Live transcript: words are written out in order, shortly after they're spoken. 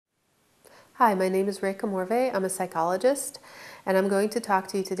Hi, my name is Reka Morvay. I'm a psychologist, and I'm going to talk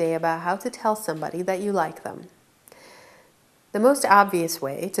to you today about how to tell somebody that you like them. The most obvious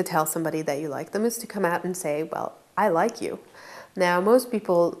way to tell somebody that you like them is to come out and say, well, I like you. Now, most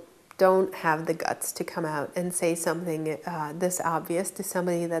people don't have the guts to come out and say something this obvious to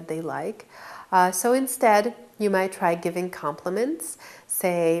somebody that they like. So instead, you might try giving compliments.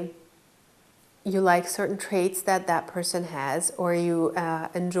 Say, you like certain traits that that person has, or you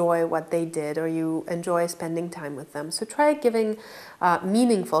enjoy what they did, or you enjoy spending time with them. So try giving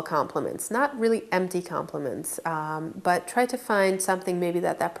meaningful compliments, not really empty compliments, but try to find something maybe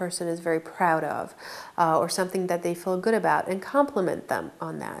that that person is very proud of, or something that they feel good about, and compliment them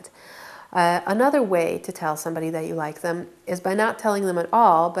on that. Another way to tell somebody that you like them is by not telling them at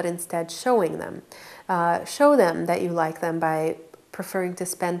all, but instead showing them. Show them that you like them by preferring to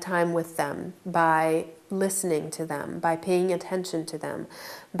spend time with them, by listening to them, by paying attention to them,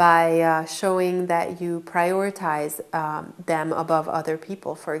 by showing that you prioritize them above other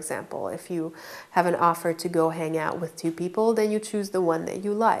people. For example, if you have an offer to go hang out with two people, then you choose the one that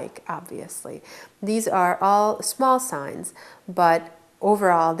you like, obviously. These are all small signs, but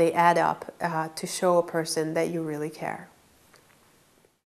overall they add up to show a person that you really care.